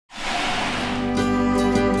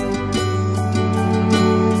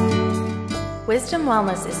Wisdom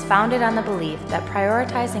Wellness is founded on the belief that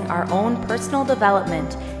prioritizing our own personal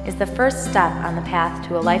development is the first step on the path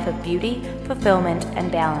to a life of beauty, fulfillment, and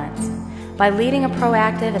balance. By leading a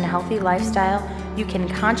proactive and healthy lifestyle, you can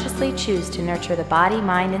consciously choose to nurture the body,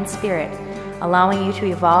 mind, and spirit, allowing you to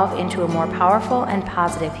evolve into a more powerful and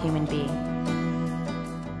positive human being.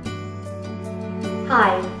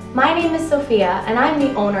 Hi, my name is Sophia, and I'm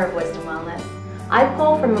the owner of Wisdom Wellness. I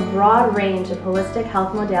pull from a broad range of holistic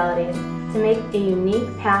health modalities to make a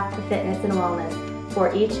unique path to fitness and wellness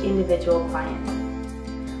for each individual client.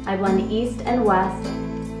 I blend East and West,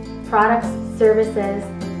 products, services,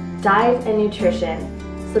 diet, and nutrition,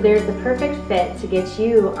 so there's the perfect fit to get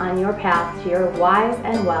you on your path to your wise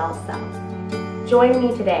and well self. Join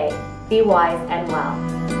me today. Be wise and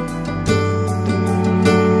well.